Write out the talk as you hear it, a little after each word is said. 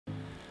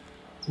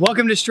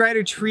Welcome to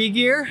Strider Tree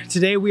Gear.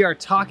 Today we are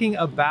talking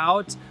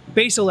about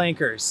basal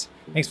anchors.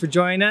 Thanks for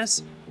joining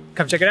us.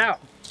 Come check it out.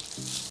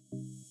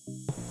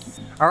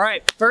 All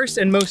right, first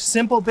and most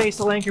simple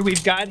basal anchor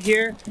we've got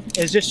here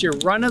is just your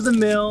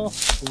run-of-the-mill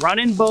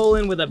running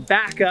bowline with a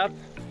backup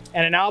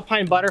and an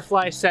alpine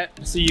butterfly set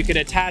so you could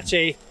attach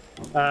a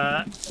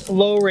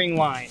lowering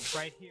line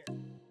right here.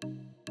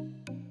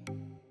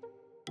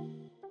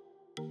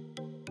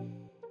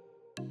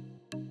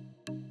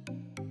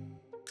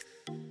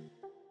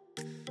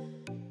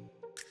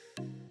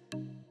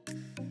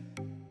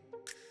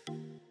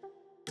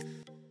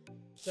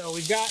 So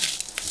we've got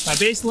my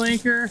basal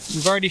anchor,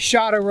 we've already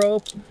shot a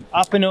rope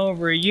up and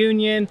over a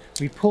union,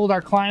 we pulled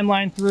our climb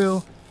line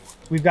through.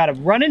 We've got a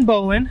running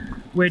bowline,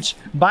 which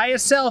by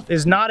itself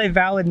is not a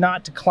valid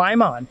knot to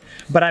climb on,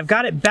 but I've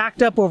got it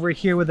backed up over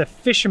here with a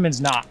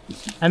fisherman's knot.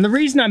 And the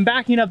reason I'm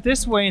backing up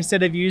this way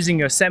instead of using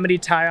Yosemite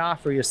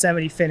tie-off or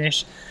Yosemite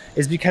finish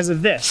is because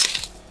of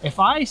this. If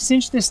I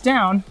cinch this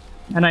down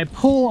and I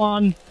pull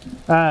on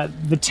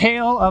the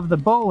tail of the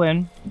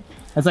bowline,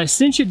 as I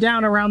cinch it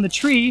down around the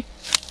tree,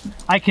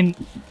 I can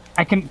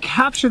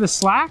capture the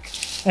slack,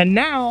 and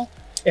now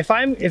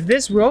if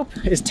this rope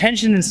is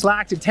tensioned and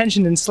slacked and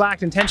tensioned and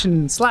slacked and tensioned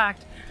and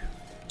slacked,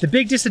 the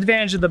big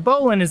disadvantage of the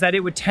bowline is that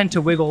it would tend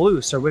to wiggle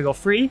loose or wiggle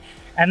free,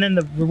 and then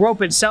the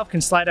rope itself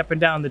can slide up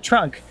and down the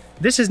trunk.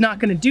 This is not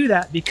going to do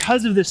that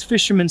because of this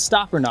fisherman's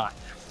stopper knot.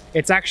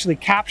 It's actually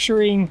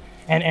capturing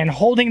and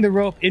holding the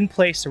rope in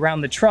place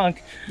around the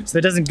trunk so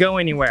it doesn't go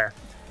anywhere.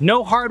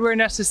 No hardware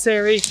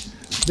necessary.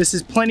 This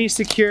is plenty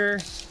secure.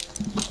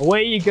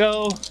 Away you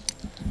go,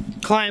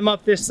 climb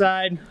up this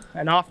side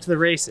and off to the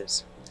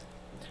races.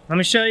 Let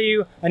me show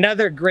you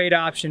another great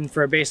option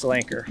for a basal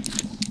anchor.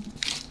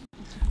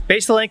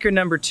 Basal anchor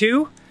number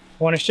 2.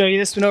 I want to show you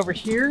this one over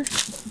here.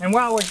 And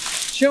while we're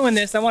showing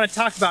this, I want to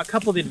talk about a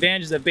couple of the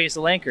advantages of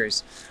basal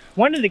anchors.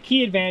 One of the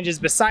key advantages,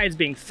 besides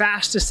being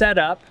fast to set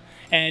up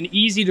and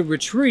easy to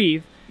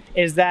retrieve,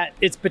 is that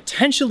it's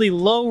potentially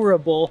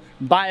lowerable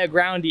by a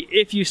groundie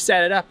if you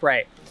set it up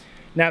right.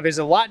 Now there's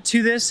a lot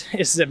to this.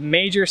 This is a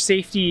major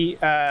safety,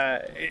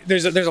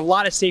 there's a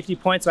lot of safety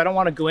points, so I don't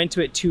want to go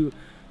into it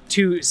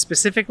too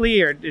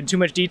specifically or in too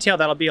much detail.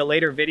 That'll be a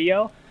later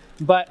video.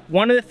 But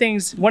one of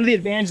the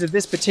advantages of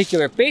this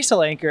particular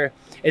basal anchor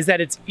is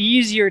that it's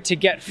easier to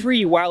get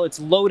free while it's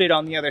loaded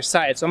on the other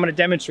side. So I'm going to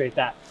demonstrate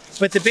that.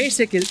 But the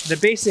basic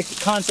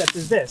concept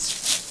is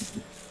this.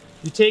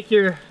 You take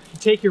your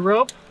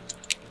rope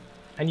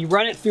and you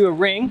run it through a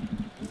ring,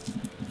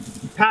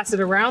 you pass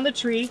it around the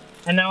tree,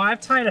 and now I've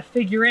tied a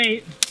figure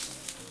eight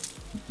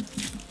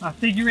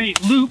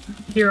loop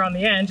here on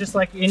the end, just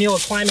like any old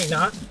climbing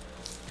knot,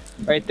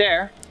 right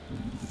there.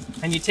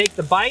 And you take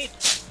the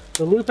bite,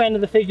 the loop end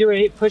of the figure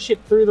eight, push it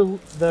through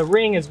the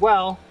ring as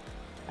well,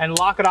 and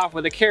lock it off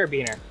with a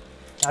carabiner.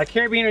 Now the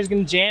carabiner is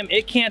going to jam.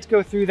 It can't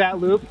go through that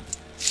loop.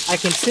 I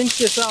can cinch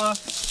this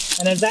off,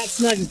 and as that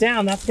snugs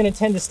down, that's going to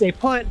tend to stay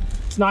put.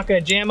 It's not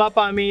going to jam up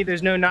on me.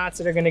 There's no knots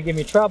that are going to give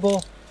me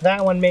trouble.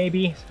 That one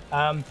maybe.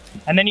 And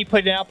then you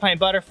put an alpine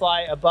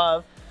butterfly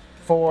above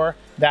for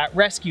that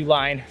rescue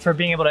line, for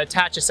being able to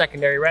attach a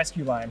secondary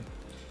rescue line.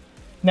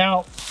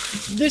 Now,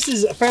 this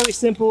is fairly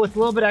simple with a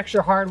little bit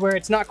extra hardware.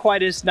 It's not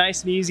quite as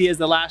nice and easy as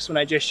the last one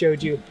I just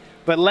showed you,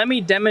 but let me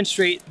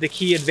demonstrate the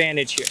key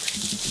advantage here.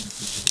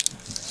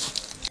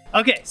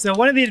 Okay, so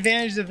one of the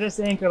advantages of this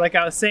anchor, like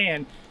I was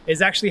saying,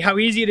 is actually how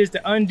easy it is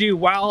to undo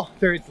while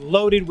they're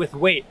loaded with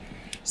weight.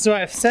 So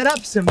I've set up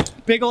some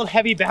big old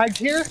heavy bags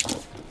here.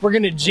 We're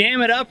gonna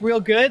jam it up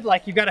real good,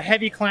 like you've got a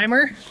heavy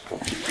climber.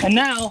 And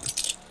now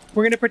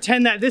we're gonna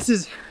pretend that this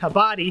is a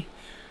body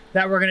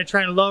that we're gonna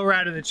try and lower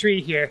out of the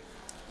tree here.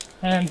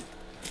 And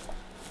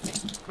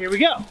here we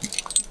go.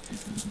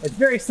 It's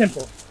very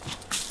simple.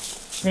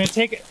 I'm gonna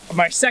take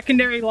my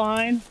secondary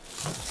line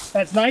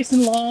that's nice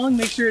and long,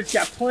 make sure it's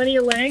got plenty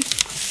of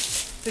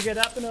length to get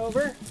up and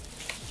over.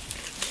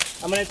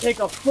 I'm gonna take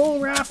a full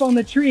wrap on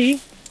the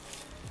tree,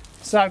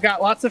 so I've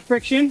got lots of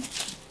friction.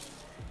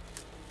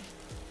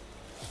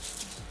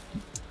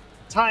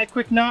 Tie a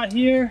quick knot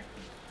here.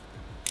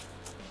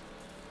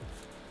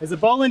 Is the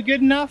bowline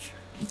good enough?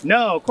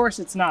 No, of course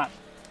it's not.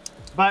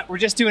 But we're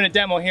just doing a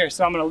demo here,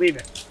 so I'm gonna leave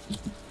it.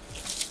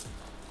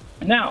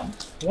 Now,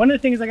 one of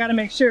the things I gotta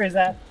make sure is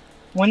that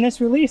when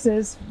this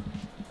releases,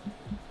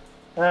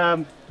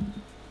 well,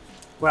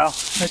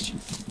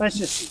 let's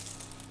just see.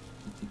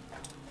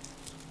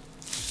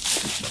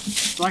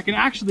 So I can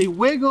actually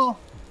wiggle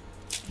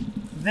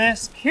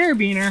this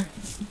carabiner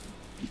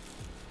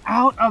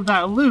out of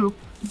that loop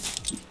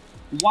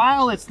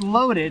while it's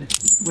loaded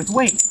with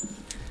weight.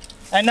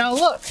 And now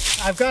look,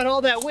 I've got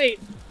all that weight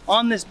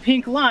on this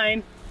pink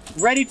line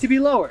ready to be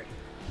lowered.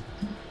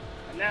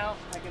 And now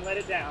I can let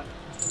it down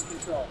in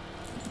control.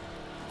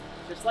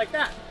 Just like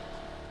that.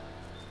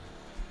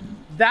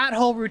 That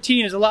whole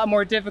routine is a lot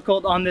more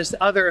difficult on this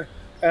other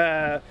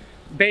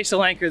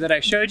basal anchor that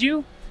I showed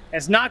you.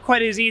 It's not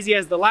quite as easy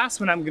as the last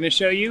one I'm going to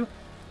show you,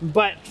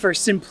 but for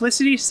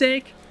simplicity's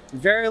sake,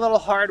 very little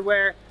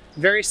hardware,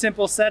 very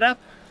simple setup,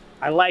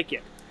 I like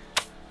it.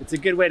 It's a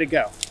good way to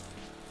go.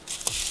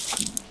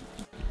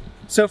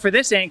 So for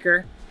this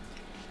anchor,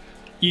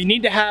 you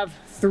need to have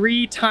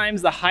 3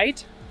 times the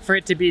height for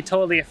it to be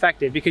totally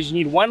effective, because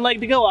you need one leg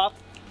to go up,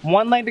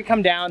 one leg to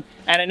come down,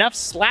 and enough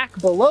slack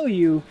below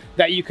you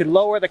that you could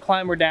lower the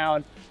climber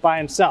down by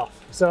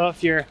himself. So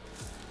if you're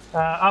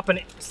up in,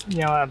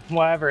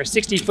 whatever, a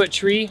 60-foot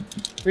tree,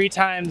 3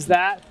 times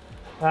that,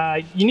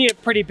 you need a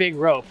pretty big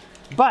rope.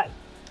 But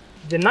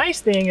the nice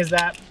thing is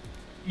that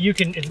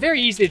it's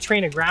very easy to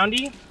train a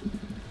groundie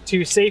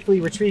to safely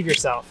retrieve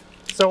yourself.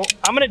 So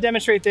I'm gonna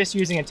demonstrate this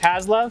using a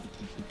Taslov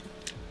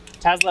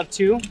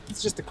 2.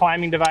 It's just a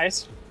climbing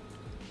device.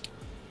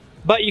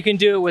 But you can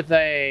do it with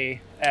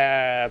a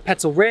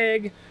Petzl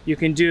rig. You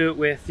can do it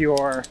with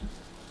your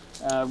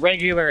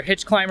regular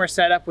hitch climber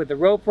setup with the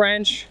rope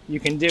wrench. You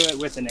can do it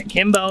with an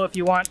akimbo if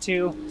you want to.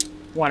 You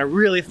want to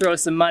really throw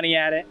some money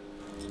at it.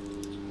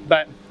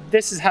 But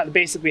this is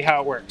basically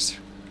how it works.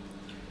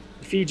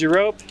 You feed your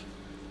rope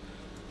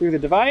through the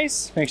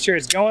device, make sure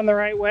it's going the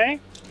right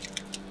way.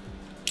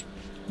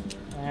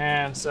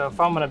 And so if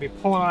I'm going to be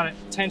pulling on it,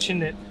 tension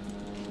that,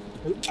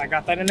 I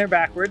got that in there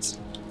backwards.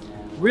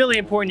 Really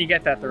important you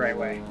get that the right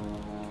way.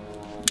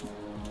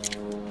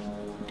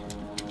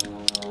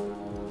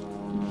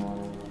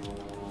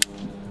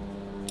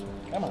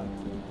 Come on.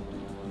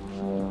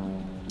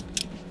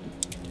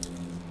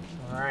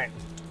 All right.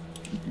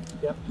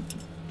 Yep.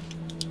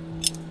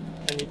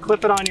 And you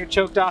clip it on your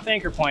choked off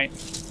anchor point.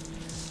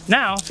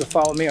 Now, so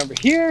follow me over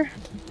here.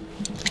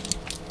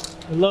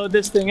 Load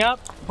this thing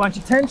up, bunch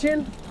of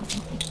tension.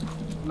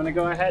 I'm gonna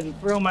go ahead and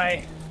throw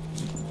my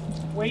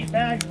weight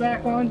bags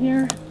back on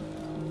here.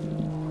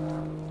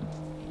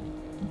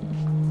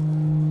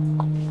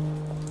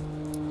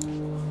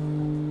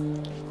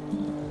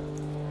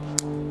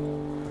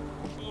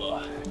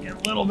 Get a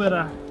little bit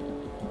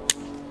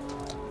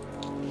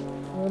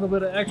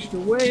of extra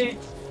weight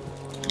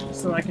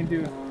so I can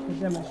do a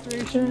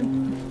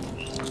demonstration.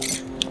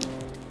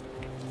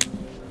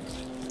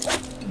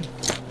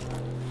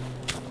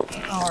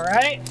 All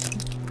right.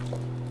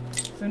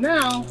 So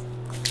now,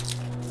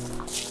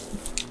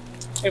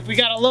 if we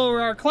gotta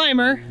lower our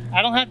climber,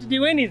 I don't have to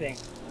do anything.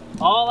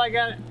 All I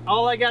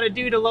gotta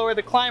do to lower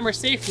the climber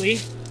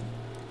safely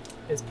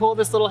is pull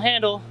this little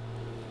handle,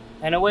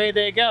 and away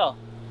they go.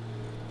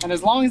 And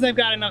as long as I've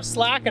got enough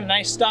slack and a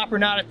nice stopper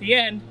knot at the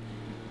end,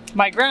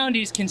 my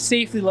groundies can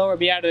safely lower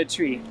me out of the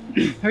tree.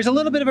 There's a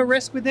little bit of a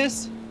risk with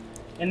this,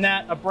 in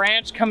that a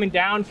branch coming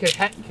down could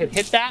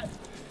hit that,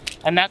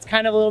 and that's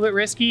kind of a little bit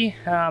risky.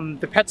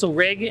 The Petzl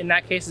rig in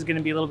that case is going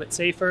to be a little bit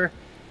safer.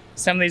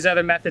 Some of these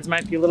other methods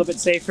might be a little bit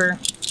safer.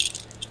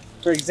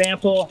 For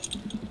example,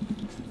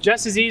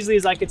 just as easily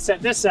as I could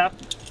set this up,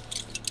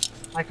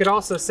 I could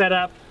also set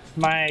up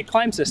my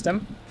climb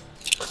system.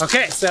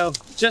 Okay, so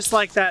just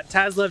like that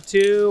Taslov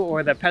 2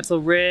 or the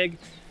Petzl rig,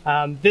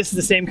 this is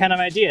the same kind of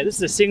idea. This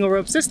is a single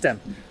rope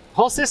system,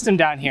 whole system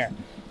down here.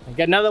 I've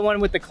got another one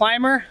with the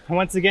climber, and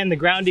once again, the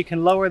groundie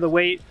can lower the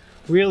weight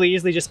really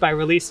easily just by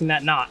releasing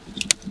that knot.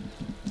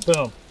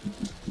 Boom.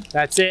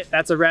 That's it,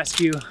 that's a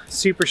rescue.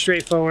 Super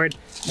straightforward.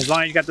 As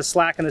long as you got the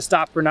slack and the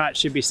stopper knot, it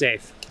should be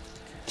safe.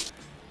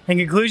 In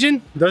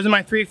conclusion, those are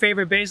my 3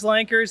 favorite basal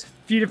anchors.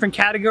 A few different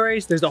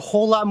categories. There's a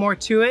whole lot more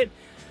to it.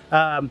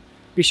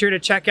 Be sure to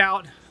check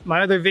out my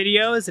other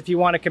videos if you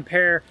want to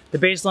compare the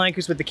basal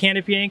anchors with the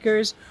canopy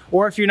anchors,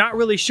 or if you're not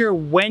really sure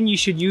when you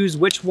should use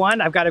which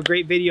one, I've got a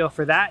great video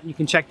for that. You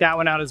can check that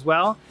one out as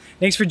well.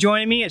 Thanks for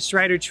joining me at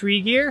Strider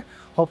Tree Gear.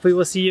 Hopefully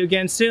we'll see you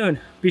again soon.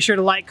 Be sure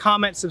to like,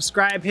 comment,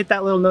 subscribe, hit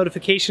that little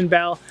notification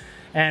bell,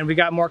 and we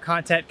got more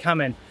content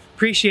coming.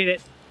 Appreciate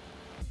it.